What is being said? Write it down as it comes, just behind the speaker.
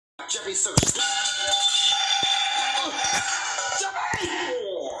Jeffy's so stupid. Jeffy!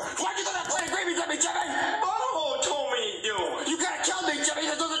 Why'd you throw that plate of gravy at me, Jeffy? Bunghole told me to do it. You gotta kill me, Jeffy.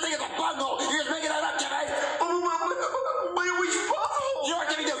 There's no such thing as a bunghole. You're just making that up, Jeffy. But it was Bunghole. You know what,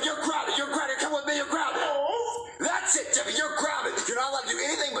 Jeffy? No, you're grounded. You're grounded. Come with me. You're grounded. Oh. That's it, Jeffy. You're grounded. You're not allowed to do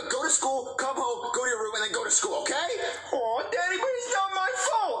anything but go to school, come home, go to your room, and then go to school, okay? Oh, Daddy, but it's not my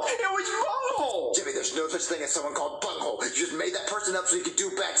fault. It was Bunghole. Jeffy, there's no such thing as someone called bunghole. You just made that person up so you could do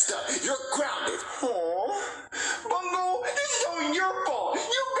bad stuff. You're grounded. Oh, Bunghole, this is all your fault.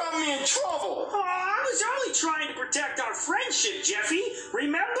 You got me in trouble. Oh, I was only trying to protect our friendship, Jeffy.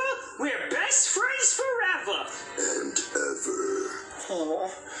 Remember? We're best friends forever. And ever.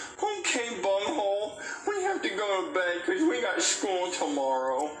 Oh, okay, Bunghole. We have to go to bed because we got school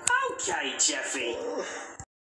tomorrow. Okay, Jeffy.